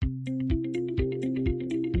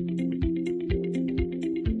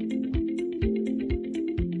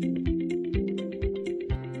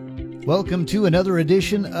Welcome to another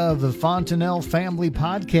edition of the Fontanelle Family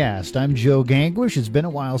Podcast. I'm Joe Gangwish. It's been a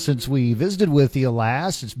while since we visited with you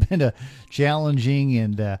last. It's been a challenging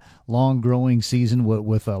and long growing season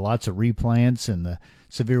with lots of replants and the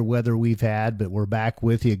severe weather we've had, but we're back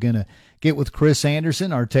with you. Going to get with Chris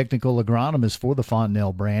Anderson, our technical agronomist for the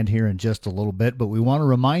Fontanelle brand, here in just a little bit. But we want to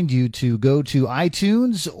remind you to go to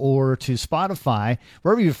iTunes or to Spotify,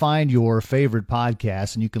 wherever you find your favorite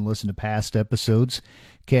podcasts, and you can listen to past episodes,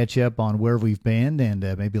 catch up on where we've been, and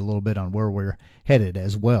maybe a little bit on where we're headed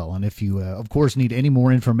as well. And if you, of course, need any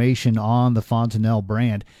more information on the Fontanelle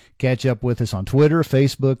brand, catch up with us on Twitter,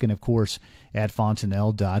 Facebook, and, of course, at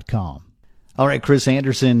fontanelle.com. All right, Chris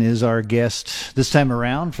Anderson is our guest this time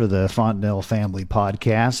around for the Fontanelle Family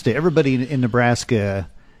Podcast. Everybody in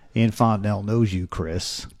Nebraska and Fontanelle knows you,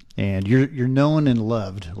 Chris, and you're known and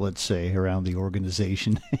loved, let's say, around the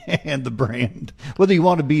organization and the brand, whether you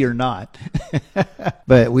want to be or not.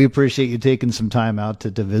 But we appreciate you taking some time out to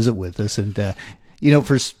visit with us. And,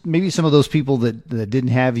 for maybe some of those people that didn't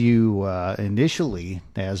have you initially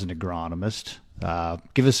as an agronomist,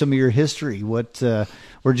 give us some of your history. Where'd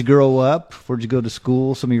you grow up? Where'd you go to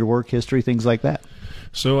school? Some of your work history, things like that.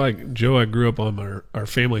 So, I grew up on our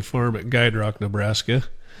family farm at Guide Rock, Nebraska,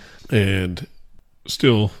 and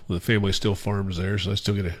the family still farms there, so I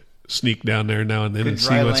still get to sneak down there now and then and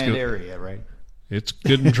see what's going on. Area, right? It's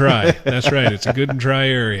good and dry. That's right. It's a good and dry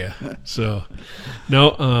area. So,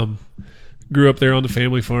 grew up there on the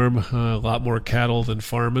family farm. A lot more cattle than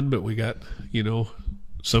farming, but we got,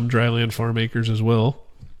 some dryland farm acres as well.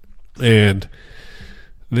 And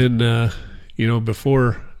then,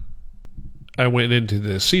 before I went into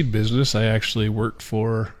the seed business, I actually worked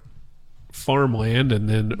for Farmland and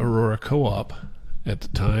then Aurora Co-op at the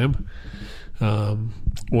time.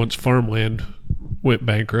 Once Farmland went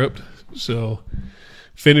bankrupt. So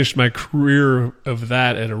finished my career of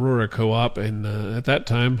that at Aurora Co-op. And at that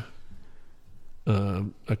time, a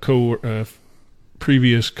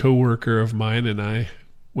previous coworker of mine and I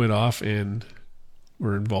went off and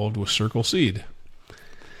were involved with Circle Seed.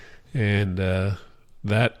 And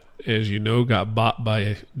that, as you know, got bought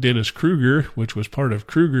by Dennis Kruger, which was part of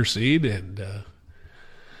Kruger Seed. And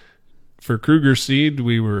for Kruger Seed,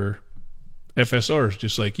 we were FSRs,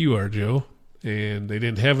 just like you are, Joe. And they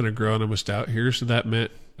didn't have an agronomist out here, so that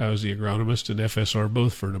meant I was the agronomist and FSR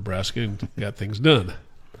both for Nebraska and got things done.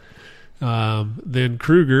 Then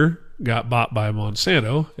Kruger got bought by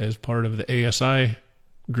Monsanto as part of the ASI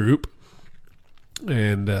group.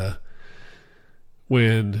 And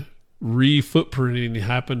when re-footprinting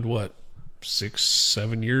happened,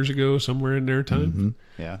 6-7 years ago, somewhere in their time?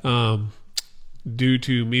 Mm-hmm. Yeah. Due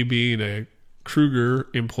to me being a Kruger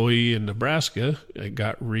employee in Nebraska, I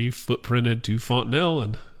got re-footprinted to Fontanelle,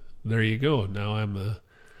 and there you go. Now I'm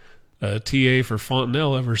a TA for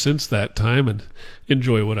Fontanelle ever since that time, and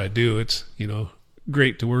enjoy what I do. It's,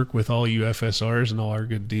 great to work with all you FSRs and all our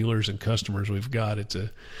good dealers and customers we've got. It's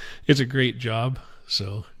a great job.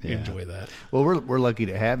 So enjoy that. Well, we're lucky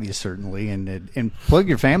to have you, certainly, and plug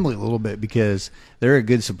your family a little bit because they're a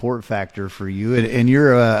good support factor for you. And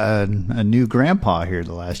you're a new grandpa here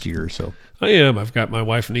the last year or so. I am. I've got my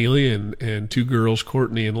wife Neely and two girls,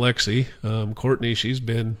 Courtney and Lexi. Courtney, she's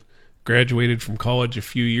been graduated from college a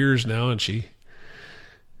few years now, and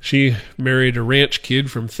she married a ranch kid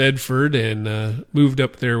from Thedford and moved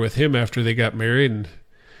up there with him after they got married,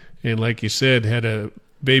 and like you said, had a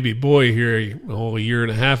baby boy here a year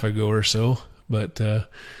and a half ago or so. But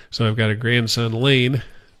so I've got a grandson, Lane,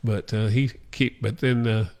 but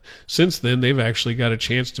then since then they've actually got a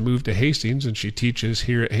chance to move to Hastings, and she teaches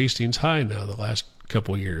here at Hastings High now the last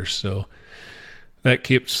couple of years. So that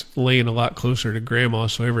keeps Lane a lot closer to Grandma,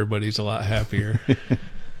 so everybody's a lot happier.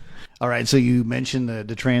 All right, so you mentioned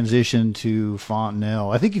the transition to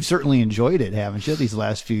Fontanelle. I think you've certainly enjoyed it, haven't you, these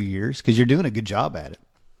last few years? Because you're doing a good job at it.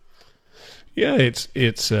 Yeah, it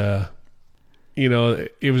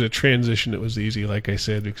was a transition that was easy, like I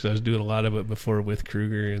said, because I was doing a lot of it before with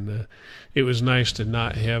Kruger, and it was nice to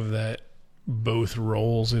not have that both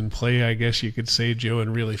roles in play, I guess you could say, Joe,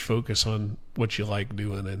 and really focus on what you like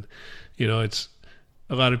doing. And, it's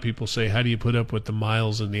a lot of people say, how do you put up with the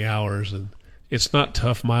miles and the hours? And it's not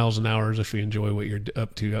tough miles and hours if you enjoy what you're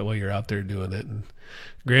up to while you're out there doing it. And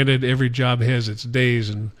granted, every job has its days,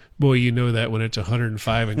 and boy, you know that when it's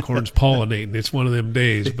 105 and corn's pollinating, it's one of them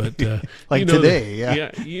days. But like today,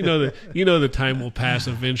 the time will pass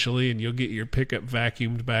eventually, and you'll get your pickup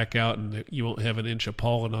vacuumed back out, and you won't have an inch of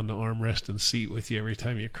pollen on the armrest and seat with you every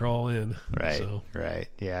time you crawl in. Right, so. Right,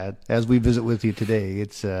 yeah. As we visit with you today,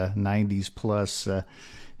 it's 90s plus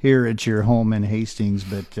here at your home in Hastings.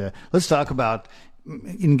 But let's talk about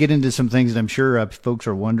and get into some things that I'm sure folks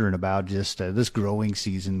are wondering about. Just this growing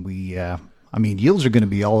season, yields are going to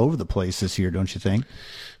be all over the place this year, don't you think?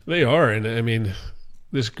 They are, and I mean,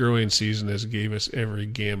 this growing season has gave us every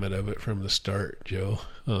gamut of it from the start, Joe.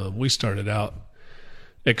 We started out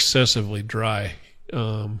excessively dry.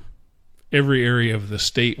 Every area of the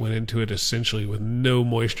state went into it essentially with no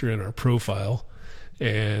moisture in our profile,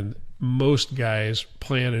 and most guys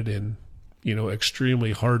planted in,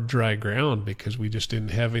 extremely hard, dry ground because we just didn't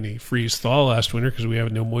have any freeze thaw last winter because we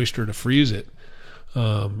have no moisture to freeze it.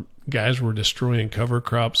 Guys were destroying cover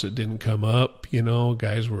crops that didn't come up.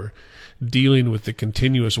 Guys were dealing with the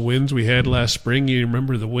continuous winds we had last spring. You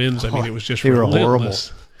remember the winds? I mean, it was just relentless.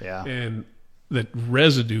 They were horrible. Yeah. And the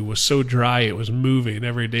residue was so dry, it was moving.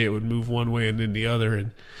 Every day it would move one way and then the other.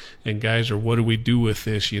 And guys are, what do we do with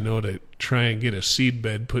this, to try and get a seed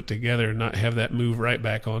bed put together and not have that move right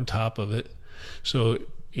back on top of it. So,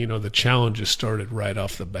 the challenges started right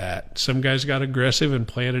off the bat. Some guys got aggressive and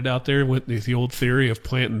planted out there with the old theory of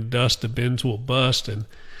planting dust, the bins will bust. And,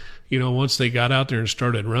 once they got out there and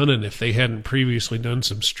started running, if they hadn't previously done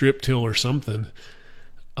some strip till or something,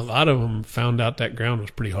 a lot of them found out that ground was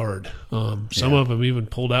pretty hard. Some of them even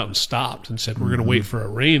pulled out and stopped and said, we're going to wait for a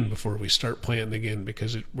rain before we start planting again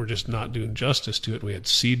because we're just not doing justice to it. We had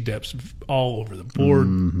seed depths all over the board.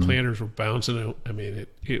 Planters were bouncing. I mean,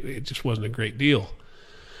 it just wasn't a great deal.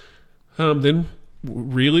 Then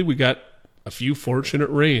really we got a few fortunate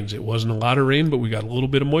rains. It wasn't a lot of rain, but we got a little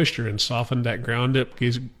bit of moisture and softened that ground up,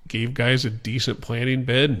 gave guys a decent planting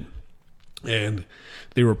bed. And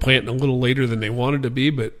they were planting a little later than they wanted to be,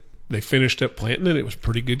 but they finished up planting and it was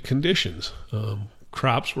pretty good conditions.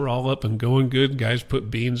 Crops were all up and going good. Guys put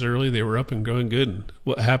beans early. They were up and going good. And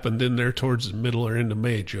what happened in there towards the middle or end of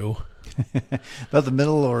May, Joe? About the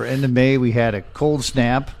middle or end of May, we had a cold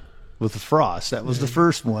snap with the frost. That was the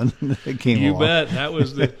first one that came along. You bet.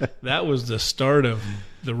 That was the start of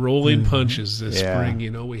the rolling punches this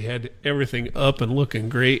spring. We had everything up and looking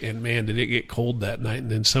great, and man, did it get cold that night. And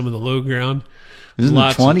then some of the low ground. It was in the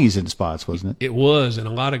 20s in spots, wasn't it? It was, and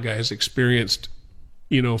a lot of guys experienced,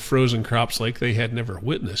 frozen crops like they had never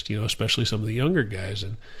witnessed, especially some of the younger guys.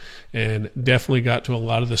 And definitely got to a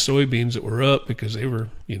lot of the soybeans that were up because they were,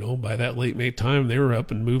 by that late May time, they were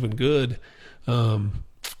up and moving good.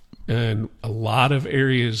 And a lot of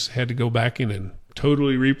areas had to go back in and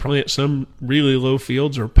totally replant some really low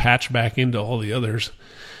fields or patch back into all the others.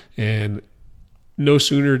 And no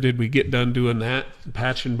sooner did we get done doing that,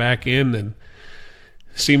 patching back in, and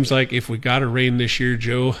seems like if we got a rain this year,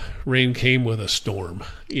 Joe, rain came with a storm,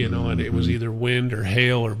 and it was either wind or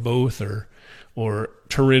hail or both or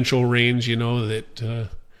torrential rains, that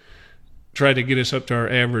tried to get us up to our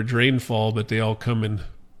average rainfall, but they all come in,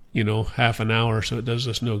 half an hour, so it does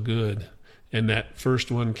us no good. And that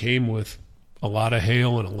first one came with a lot of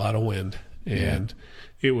hail and a lot of wind, and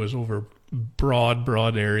it was over broad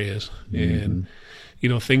areas. And,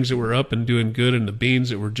 things that were up and doing good, and the beans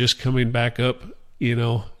that were just coming back up,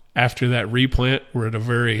 after that replant were at a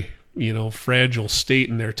very, fragile state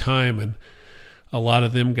in their time, and a lot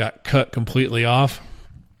of them got cut completely off.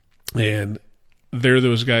 And there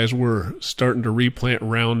those guys were starting to replant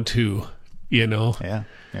round 2, Yeah.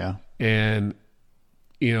 And,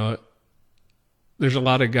 there's a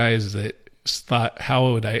lot of guys that thought,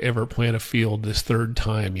 how would I ever plant a field this third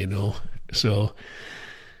time, So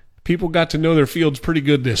people got to know their fields pretty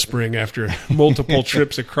good this spring after multiple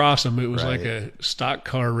trips across them. It was like a stock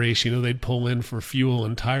car race. They'd pull in for fuel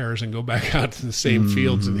and tires and go back out to the same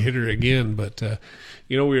fields and hit her again. But,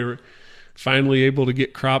 we were finally able to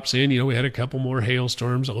get crops in. We had a couple more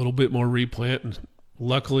hailstorms, a little bit more replant, and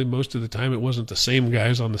luckily most of the time it wasn't the same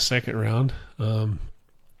guys on the second round.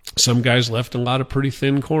 Some guys left a lot of pretty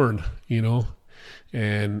thin corn,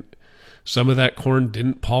 and some of that corn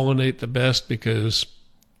didn't pollinate the best because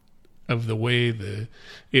of the way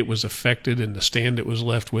it was affected and the stand it was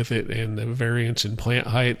left with it, and the variance in plant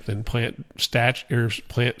height and plant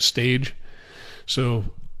stage. So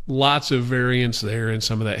lots of variance there in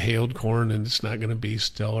some of that hailed corn, and it's not going to be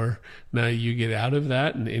stellar. Now you get out of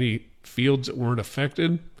that, and any fields that weren't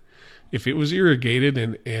affected, if it was irrigated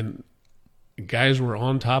and guys were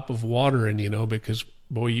on top of water, and because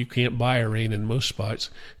boy, you can't buy a rain in most spots,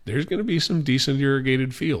 there's going to be some decent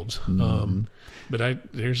irrigated fields.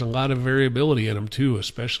 But there's a lot of variability in them too,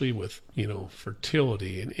 especially with,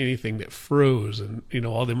 fertility and anything that froze and,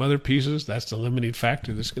 all them other pieces. That's the limiting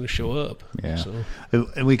factor that's going to show up. Yeah. So.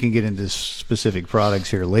 And we can get into specific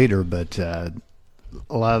products here later, but a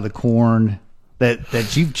lot of the corn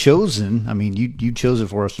that you've chosen, you chose it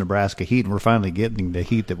for us, Nebraska heat, and we're finally getting the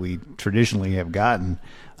heat that we traditionally have gotten.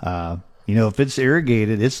 if it's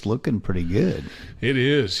irrigated, it's looking pretty good. It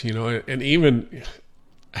is, and even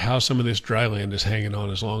how some of this dry land is hanging on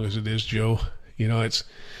as long as it is, Joe. It's,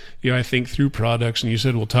 I think through products, and you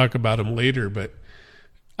said we'll talk about them later, but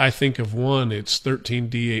I think of one, it's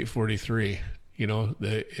 13D843.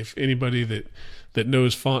 If anybody that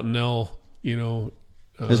knows Fontanelle,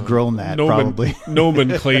 Has grown that probably.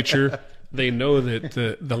 nomenclature, they know that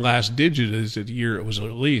the last digit is the year it was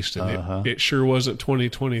released, and it sure wasn't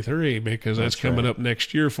 2023 because that's coming up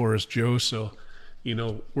next year for us, Joe. So,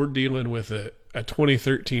 we're dealing with a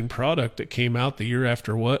 2013 product that came out the year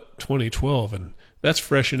after 2012, and that's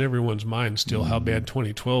fresh in everyone's mind still how bad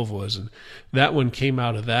 2012 was, and that one came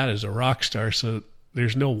out of that as a rock star. So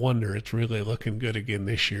there's no wonder it's really looking good again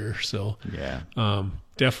this year. So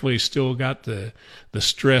definitely still got the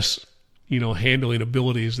stress, handling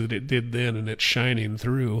abilities that it did then, and it's shining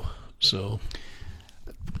through. So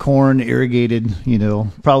corn irrigated,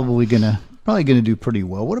 probably gonna do pretty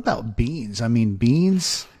well. What about beans? I mean,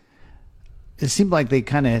 beans, it seemed like they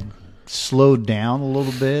kind of slowed down a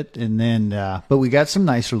little bit, and then but we got some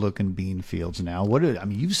nicer looking bean fields now.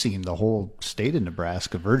 You've seen the whole state of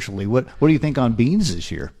Nebraska virtually. What do you think on beans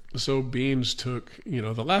this year? So beans took, the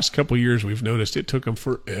last couple of years we've noticed it took them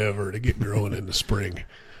forever to get growing in the spring.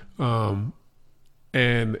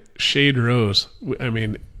 And shade rows,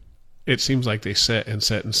 it seems like they set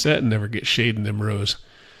and never get shade in them rows.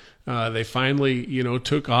 They finally,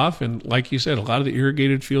 took off, and like you said, a lot of the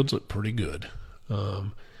irrigated fields look pretty good.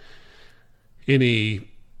 Any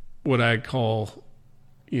what I call,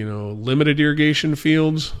 limited irrigation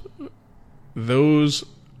fields, those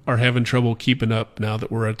are having trouble keeping up now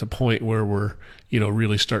that we're at the point where we're,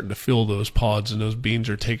 really starting to fill those pods, and those beans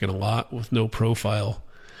are taking a lot with no profile.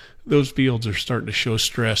 Those fields are starting to show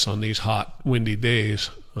stress on these hot, windy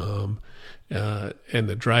days. And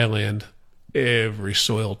the dry land, every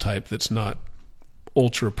soil type that's not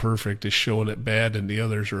ultra perfect is showing it bad, and the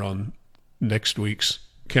others are on next week's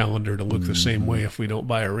calendar to look the same way if we don't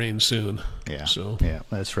buy a rain soon. Yeah,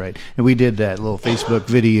 that's right. And we did that little Facebook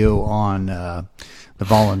video on the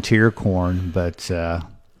volunteer corn, but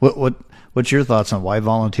what's your thoughts on why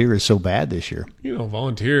volunteer is so bad this year?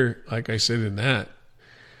 Volunteer, like I said in that,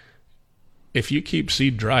 if you keep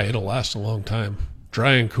seed dry, it'll last a long time.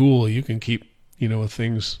 Dry and cool, you can keep,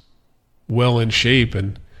 things well in shape,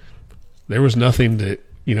 and there was nothing that,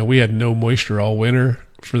 we had no moisture all winter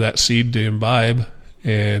for that seed to imbibe.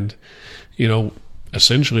 And,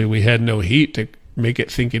 essentially we had no heat to make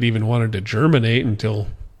it think it even wanted to germinate until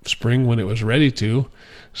spring when it was ready to.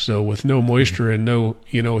 So with no moisture and no,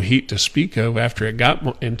 heat to speak of after it got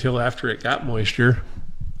moisture,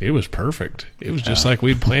 it was perfect. It was just like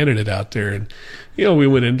we'd planted it out there. And, we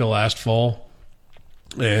went into last fall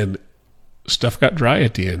and stuff got dry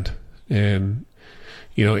at the end. And,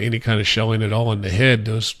 any kind of shelling at all in the head,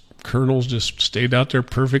 those kernels just stayed out there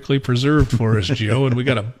perfectly preserved for us, Joe, and we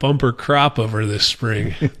got a bumper crop over this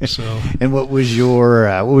spring. So, and what was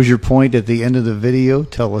your point at the end of the video?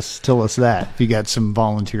 Tell us that. If you got some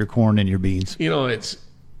volunteer corn in your beans, it's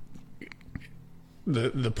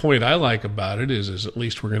the point I like about it is at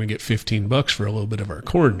least we're going to get $15 for a little bit of our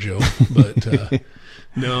corn, Joe. But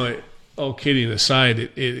no. All kidding aside,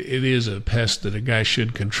 it is a pest that a guy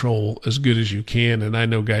should control as good as you can, and I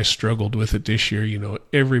know guys struggled with it this year.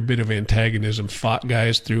 Every bit of antagonism fought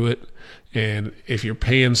guys through it, and if you're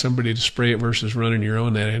paying somebody to spray it versus running your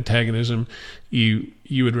own, that antagonism, you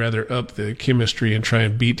would rather up the chemistry and try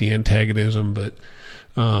and beat the antagonism, but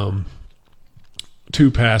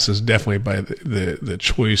 2 passes definitely by the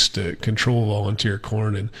choice to control volunteer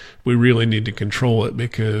corn, and we really need to control it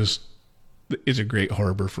because it's a great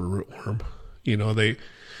harbor for rootworm.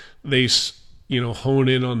 They hone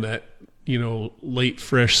in on that, late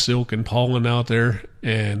fresh silk and pollen out there,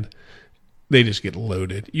 and they just get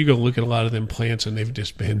loaded. You go look at a lot of them plants and they've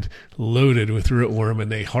just been loaded with rootworm,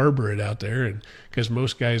 and they harbor it out there. And because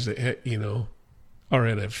most guys that, are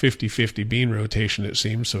at a 50-50 bean rotation, it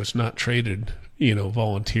seems, so it's not traded,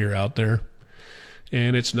 volunteer out there.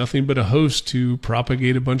 And it's nothing but a host to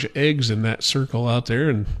propagate a bunch of eggs in that circle out there.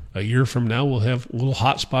 And a year from now, we'll have little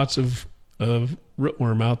hot spots of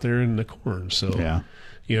rootworm out there in the corn. So,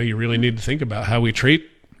 you really need to think about how we treat,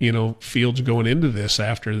 fields going into this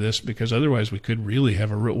after this, because otherwise we could really have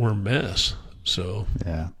a rootworm mess. So,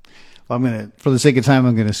 yeah. Well, for the sake of time,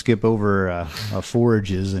 I'm going to skip over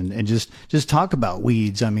forages and just talk about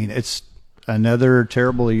weeds. It's another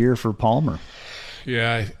terrible year for Palmer.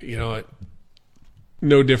 Yeah,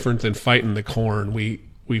 no different than fighting the corn.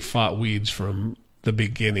 We fought weeds from the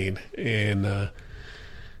beginning, and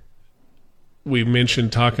we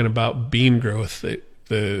mentioned talking about bean growth, that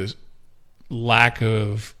the lack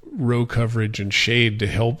of row coverage and shade to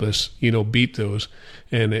help us, beat those.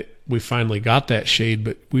 And we finally got that shade,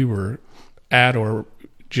 but we were at or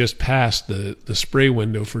just past the spray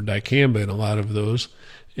window for dicamba in a lot of those.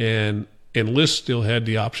 And Enlist still had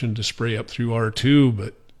the option to spray up through R2,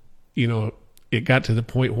 but, it got to the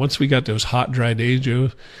point, once we got those hot, dry days,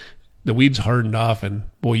 Joe, the weeds hardened off, and,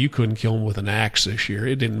 boy, you couldn't kill them with an axe this year.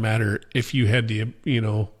 It didn't matter if you had the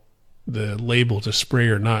label to spray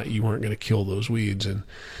or not, you weren't going to kill those weeds. And,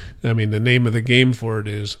 I mean, the name of the game for it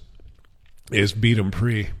is beat 'em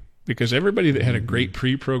pre. Because everybody that had a great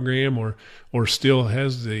pre-program or still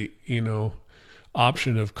has the,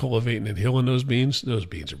 option of cultivating and hilling those beans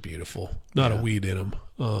are beautiful. Not a weed in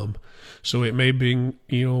them. So it may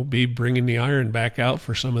be bringing the iron back out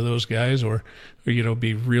for some of those guys or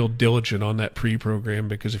be real diligent on that pre-program,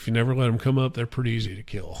 because if you never let them come up, they're pretty easy to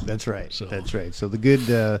kill. That's right. That's right. So the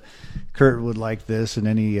good Kurt would like this, and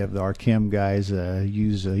any of our chem guys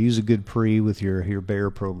use a good pre with your Bayer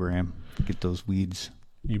program. Get those weeds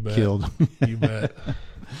killed. You bet.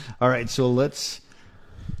 All right, so let's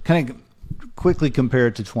kind of quickly compare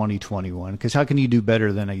it to 2021, because how can you do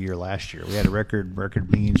better than a year last year? We had a record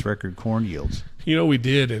beans, record corn yields. We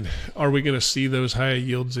did, and are we going to see those high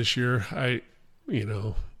yields this year? I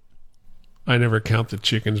never count the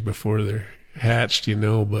chickens before they're hatched,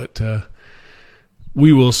 but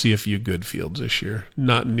we will see a few good fields this year.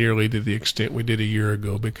 Not nearly to the extent we did a year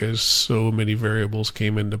ago, because so many variables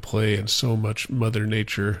came into play and so much Mother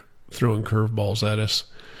Nature throwing curveballs at us.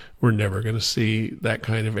 We're never going to see that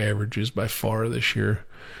kind of averages by far this year.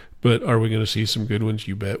 But are we going to see some good ones?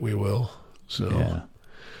 You bet we will. So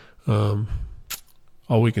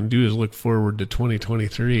all we can do is look forward to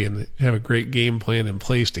 2023 and have a great game plan in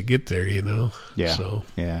place to get there,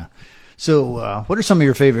 Yeah. So what are some of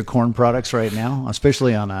your favorite corn products right now,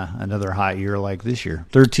 especially on another hot year like this year?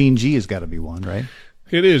 13G has got to be one, right?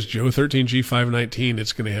 It is, Joe. 13G 519.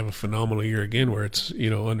 It's going to have a phenomenal year again, where it's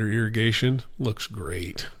under irrigation. Looks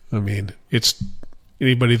great. I mean, it's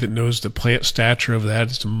anybody that knows the plant stature of that.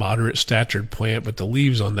 It's a moderate statured plant, but the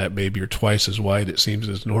leaves on that baby are twice as wide, it seems,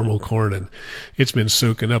 as normal corn, and it's been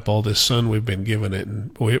soaking up all this sun we've been giving it,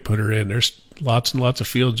 and boy, it put her in. There's lots and lots of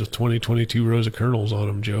fields with 22 rows of kernels on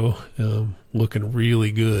them, Joe. Looking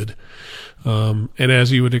really good. And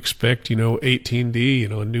as you would expect,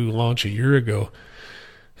 18D, a new launch a year ago.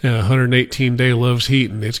 118-day loves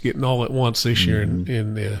heat, and it's getting all at once this year.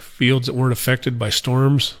 In the fields that weren't affected by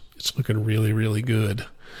storms, it's looking really, really good.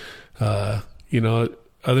 Other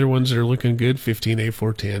ones that are looking good,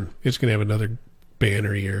 15A410. It's going to have another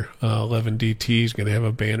banner year. 11DT is going to have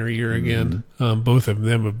a banner year again. Both of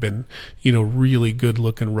them have been, really good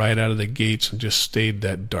looking right out of the gates and just stayed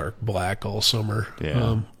that dark black all summer.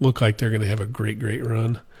 Yeah. Look like they're going to have a great, great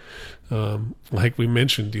run. Like we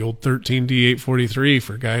mentioned, the old 13D843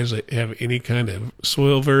 for guys that have any kind of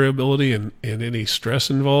soil variability and any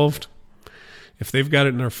stress involved. If they've got it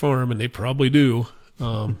in their farm, and they probably do,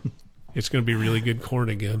 it's going to be really good corn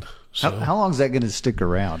again. So. How long is that going to stick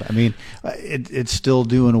around? I mean, it's still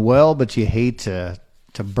doing well, but you hate to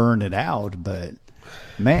burn it out. But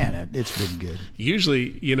man, it's been good.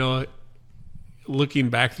 Usually, looking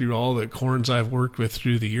back through all the corns I've worked with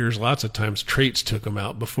through the years, lots of times traits took them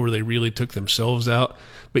out before they really took themselves out.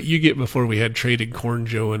 But you get before we had traded corn,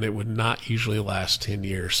 Joe, and it would not usually last 10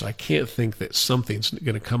 years. So I can't think that something's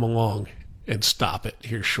going to come along and stop it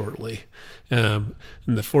here shortly. And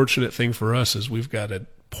the fortunate thing for us is we've got a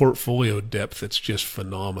portfolio depth that's just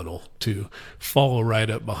phenomenal to follow right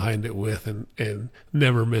up behind it with and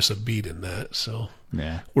never miss a beat in that. So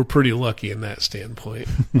yeah, we're pretty lucky in that standpoint,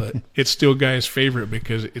 but it's still guys' favorite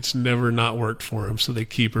because it's never not worked for them. So they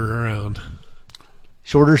keep her around.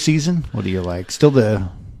 Shorter season. What do you like? Still the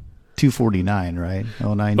 249, right?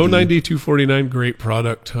 09D 249, great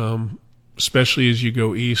product. Especially as you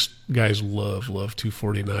go east, guys love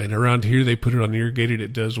 249. Around here, they put it on irrigated.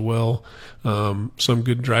 It does well. Some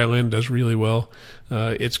good dry land does really well.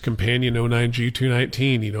 Its companion 09G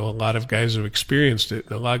 219, a lot of guys have experienced it.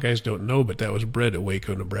 And a lot of guys don't know, but that was bred at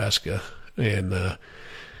Waco, Nebraska. And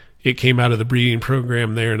it came out of the breeding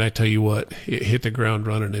program there. And I tell you what, it hit the ground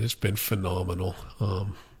running, and it's been phenomenal.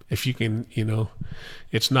 If you can,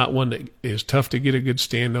 it's not one that is tough to get a good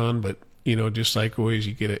stand on, but just like always,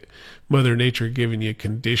 you get it. Mother Nature giving you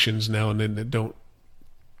conditions now and then that don't,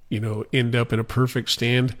 end up in a perfect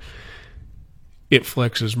stand. It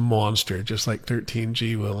flexes monster, just like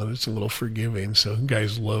 13G will, and it's a little forgiving. So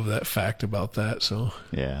guys love that fact about that. So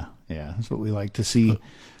yeah, that's what we like to see.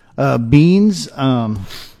 Beans,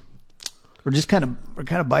 we're kind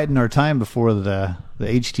of biding our time before the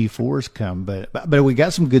HT4s come, but we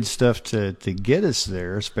got some good stuff to get us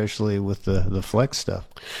there, especially with the flex stuff.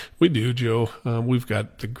 We do, Joe. We've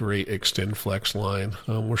got the great Extend Flex line.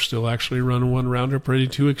 We're still actually running one Roundup Ready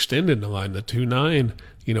 2 Extend in the line, the 2.9.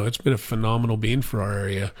 It's been a phenomenal bean for our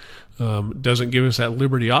area. Doesn't give us that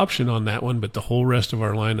Liberty option on that one, but the whole rest of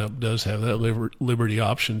our lineup does have that Liberty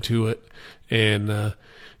option to it. And,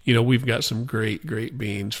 we've got some great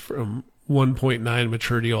beans from 1.9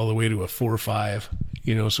 maturity all the way to a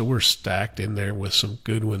 4.5, so we're stacked in there with some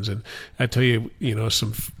good ones. And I tell you,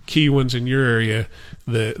 some key ones in your area,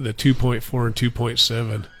 the 2.4 and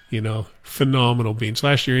 2.7, phenomenal beans.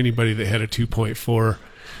 Last year, anybody that had a 2.4,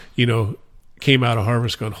 came out of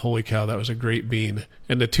harvest going, holy cow, that was a great bean.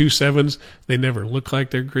 And the 2.7s, they never look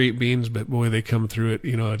like they're great beans, but boy, they come through it,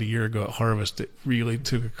 a year ago at harvest. It really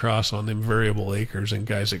took across on them variable acres, and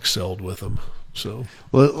guys excelled with them. So,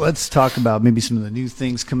 well, let's talk about maybe some of the new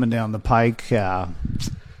things coming down the pike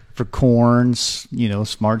for corns.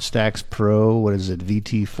 Smart Stacks Pro. What is it?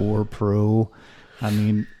 VT4 Pro. I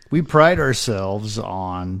mean, we pride ourselves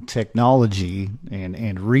on technology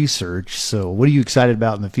and research. So, what are you excited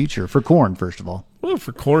about in the future for corn? First of all, well,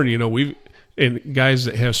 for corn, and guys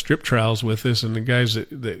that have strip trials with us, and the guys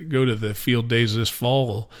that go to the field days this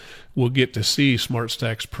fall will get to see Smart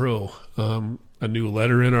Stacks Pro. A new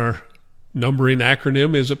letter in our numbering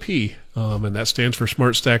acronym is a P, and that stands for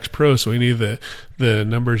Smart Stacks Pro. So any of the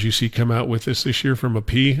numbers you see come out with this year from a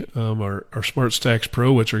P are Smart Stacks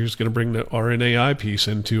Pro, which are just going to bring the RNAi piece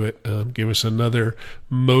into it, give us another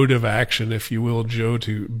mode of action, if you will, Joe,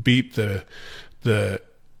 to beat the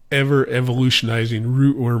ever evolutionizing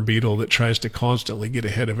rootworm beetle that tries to constantly get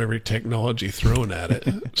ahead of every technology thrown at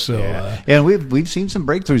it. So, and we've seen some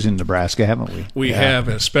breakthroughs in Nebraska, haven't we? We have,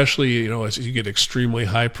 especially as you get extremely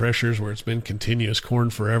high pressures where it's been continuous corn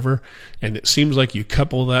forever, and it seems like you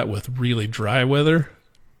couple that with really dry weather,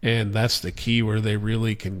 and that's the key where they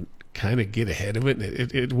really can kind of get ahead of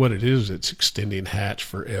it. What it is, it's extending hatch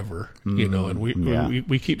forever, and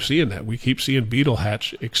we keep seeing that. We keep seeing beetle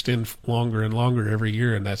hatch extend longer and longer every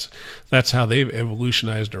year, and that's how they've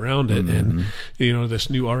evolutionized around it. And this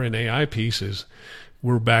new RNAi piece is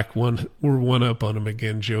we're one up on them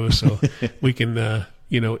again, Joe. So we can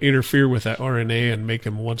interfere with that RNA and make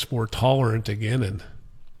them once more tolerant again, and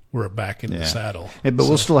we're back in the saddle. But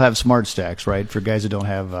we'll still have Smart Stacks, right, for guys that don't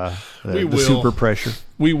have the super pressure.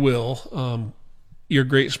 We will. Your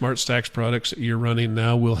great Smart Stacks products that you're running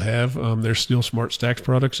now will have. There's still Smart Stacks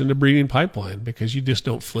products in the breeding pipeline, because you just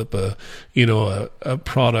don't flip a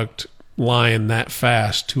product line that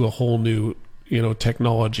fast to a whole new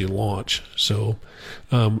technology launch. So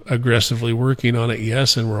aggressively working on it,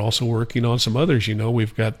 yes, and we're also working on some others.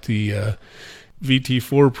 We've got the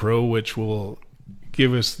VT4 Pro, which will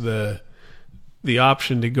give us the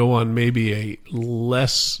option to go on maybe a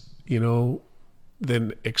less,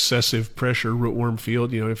 than excessive pressure rootworm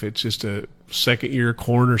field. If it's just a second year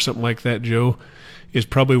corn or something like that, Joe, is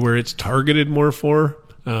probably where it's targeted more for.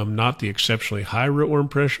 Not the exceptionally high rootworm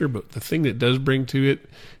pressure, but the thing that does bring to it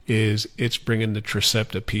is it's bringing the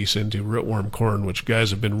Tricepta piece into rootworm corn, which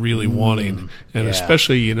guys have been really wanting. And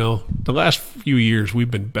especially, the last few years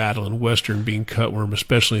we've been battling western bean cutworm,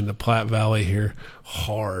 especially in the Platte Valley here,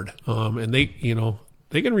 hard. And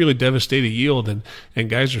they can really devastate a yield, and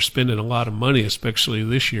guys are spending a lot of money, especially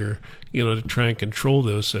this year, to try and control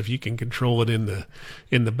those. So if you can control it in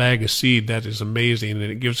the bag of seed, that is amazing. And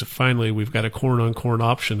it gives finally, we've got a corn on corn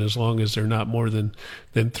option, as long as they're not more than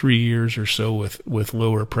 3 years or so with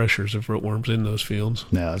lower pressures of rootworms in those fields.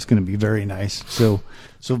 No, it's going to be very nice. So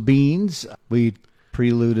beans, we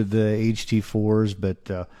preluded the HT4s,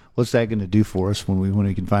 but what's that going to do for us when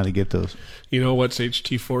we can finally get those? What's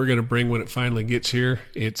HT4 going to bring when it finally gets here?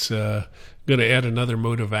 It's going to add another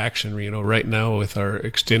mode of action. Right now with our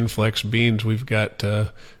Extend Flex beans, we've got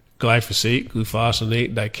glyphosate,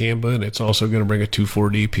 glufosinate, dicamba, and it's also going to bring a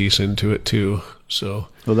 2,4-D piece into it too. So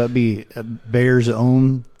will that be Bayer's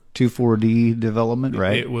own 2,4-D development,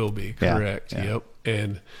 right? It will be, correct. Yeah. Yep.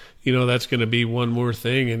 And that's going to be one more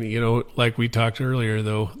thing. And like we talked earlier,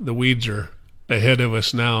 though, the weeds are ahead of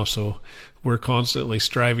us now, so we're constantly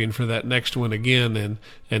striving for that next one again,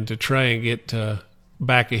 and to try and get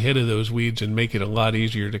back ahead of those weeds and make it a lot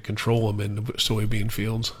easier to control them in the soybean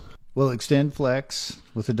fields. Well, Extend Flex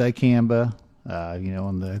with the dicamba,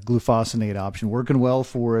 and the glufosinate option working well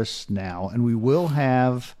for us now, and we will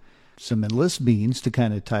have some enlist beans to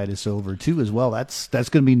kind of tide us over too as well. That's going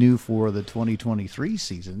to be new for the 2023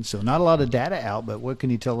 season. So not a lot of data out, but what can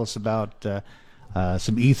you tell us about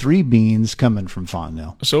some E3 beans coming from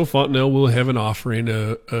Fontanelle. So Fontanelle will have an offering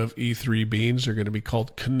of E3 beans. They're going to be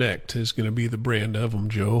called Connect is going to be the brand of them,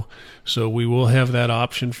 Joe. So we will have that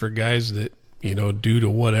option for guys that, due to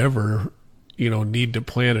whatever, need to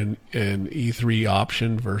plant an E3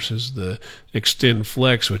 option versus the Extend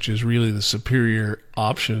Flex, which is really the superior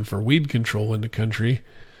option for weed control in the country.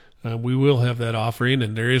 We will have that offering,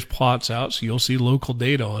 and there is plots out, so you'll see local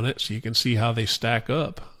data on it, so you can see how they stack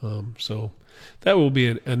up. So that will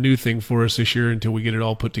be a new thing for us this year until we get it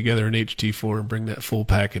all put together in HT4 and bring that full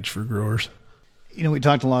package for growers. We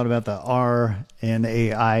talked a lot about the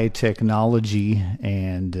RNAi technology,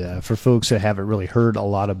 and for folks that haven't really heard a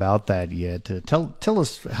lot about that yet, tell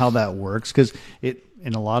us how that works, because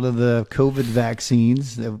in a lot of the COVID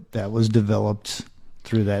vaccines that was developed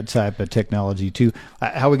through that type of technology too.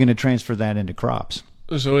 How are we going to transfer that into crops?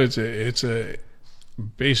 So it's a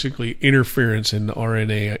basically interference in the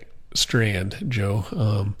RNA strand,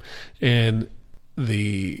 Joe, and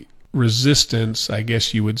the resistance, I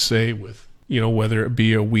guess you would say, with whether it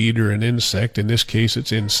be a weed or an insect. In this case,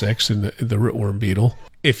 it's insects and the rootworm beetle.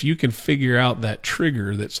 If you can figure out that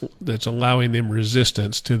trigger that's allowing them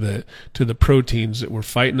resistance to the proteins that we're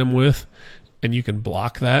fighting them with, and you can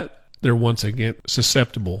block that, they're once again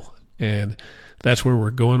susceptible. And that's where we're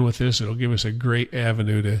going with this. It'll give us a great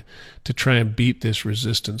avenue to try and beat this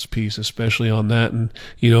resistance piece, especially on that. And,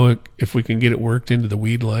 if we can get it worked into the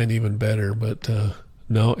weed line, even better. But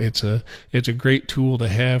no, it's a great tool to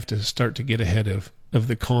have to start to get ahead of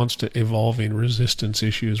the constant evolving resistance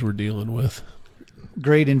issues we're dealing with.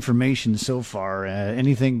 Great information so far.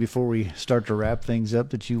 Anything before we start to wrap things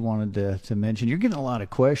up that you wanted to mention? You're getting a lot of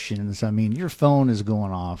questions. I mean, your phone is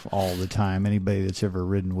going off all the time. Anybody that's ever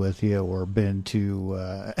ridden with you or been to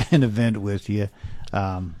an event with you,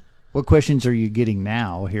 what questions are you getting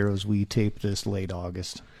now here as we tape this late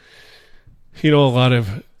August? A lot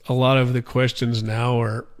of the questions now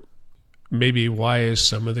are maybe why is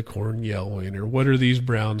some of the corn yellowing, or what are these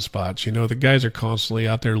brown spots? The guys are constantly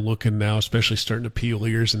out there looking now, especially starting to peel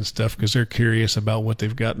ears and stuff, because they're curious about what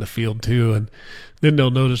they've got in the field too. And then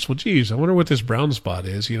they'll notice, well, geez, I wonder what this brown spot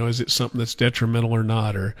is. Is it something that's detrimental or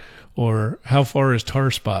not, or how far has tar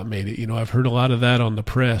spot made it? I've heard a lot of that on the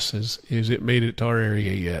press. Is it made it to our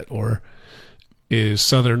area yet? Or is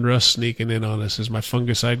southern rust sneaking in on us? Is my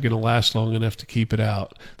fungicide going to last long enough to keep it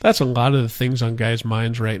out? That's a lot of the things on guys'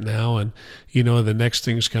 minds right now. And, the next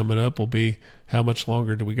things coming up will be, how much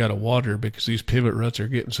longer do we got to water? Because these pivot ruts are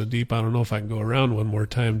getting so deep, I don't know if I can go around one more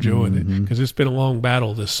time, Joe, because it's been a long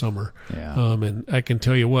battle this summer. Yeah. And I can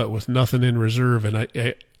tell you what, with nothing in reserve, and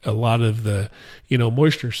a lot of the,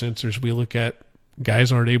 moisture sensors we look at,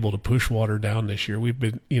 guys aren't able to push water down this year. We've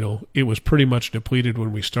been, it was pretty much depleted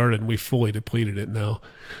when we started, and we fully depleted it now.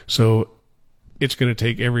 So it's going to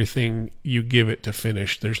take everything you give it to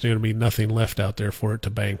finish. There's going to be nothing left out there for it to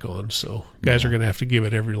bank on. So guys are going to have to give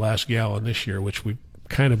it every last gallon this year, which we've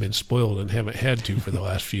kind of been spoiled and haven't had to for the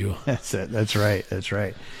last few. That's it. That's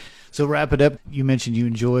right. So wrap it up. You mentioned you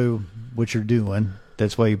enjoy what you're doing.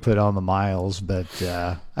 That's why you put on the miles. But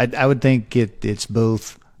I would think it's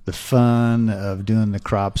both the fun of doing the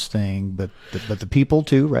crops thing, but the people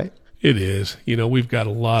too, right? It is. We've got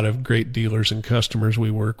a lot of great dealers and customers we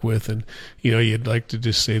work with, and, you'd like to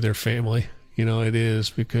just say they're family. It is,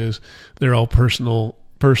 because they're all personal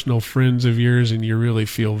friends of yours, and you really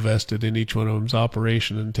feel vested in each one of them's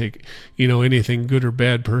operation and take, anything good or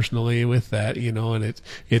bad personally with that, and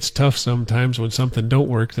it's tough sometimes when something don't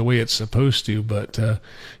work the way it's supposed to, but,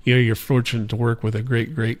 you're fortunate to work with a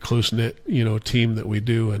great close-knit, team that we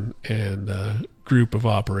do, and group of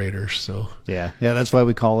operators. So yeah, that's why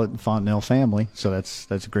we call it Fontanelle family. So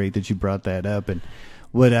that's great that you brought that up. And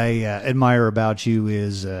what I admire about you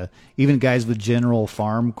is even guys with general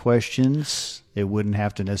farm questions, it wouldn't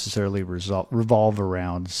have to necessarily revolve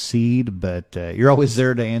around seed, but you're always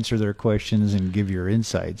there to answer their questions and give your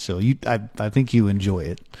insight. So I think you enjoy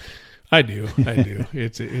it. I do.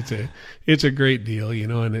 It's a great deal,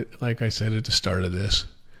 and like I said at the start of this,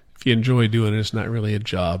 if you enjoy doing it, it's not really a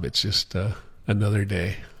job. It's just another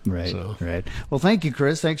day. Right. Well, thank you,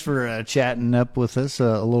 Chris. Thanks for chatting up with us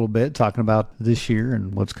a little bit, talking about this year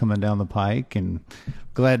and what's coming down the pike. And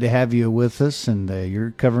glad to have you with us. And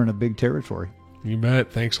you're covering a big territory. You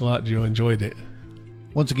bet. Thanks a lot, Joe. Enjoyed it.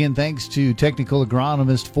 Once again, thanks to technical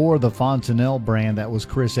agronomist for the Fontanelle brand. That was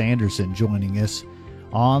Chris Anderson joining us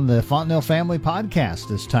on the Fontanelle Family Podcast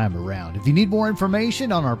this time around. If you need more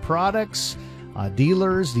information on our products,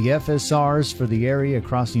 dealers, the FSRs for the area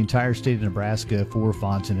across the entire state of Nebraska for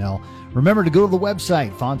Fontanelle, remember to go to the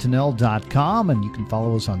website, fontanelle.com, and you can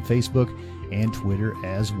follow us on Facebook and Twitter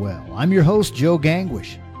as well. I'm your host, Joe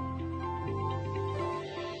Gangwish.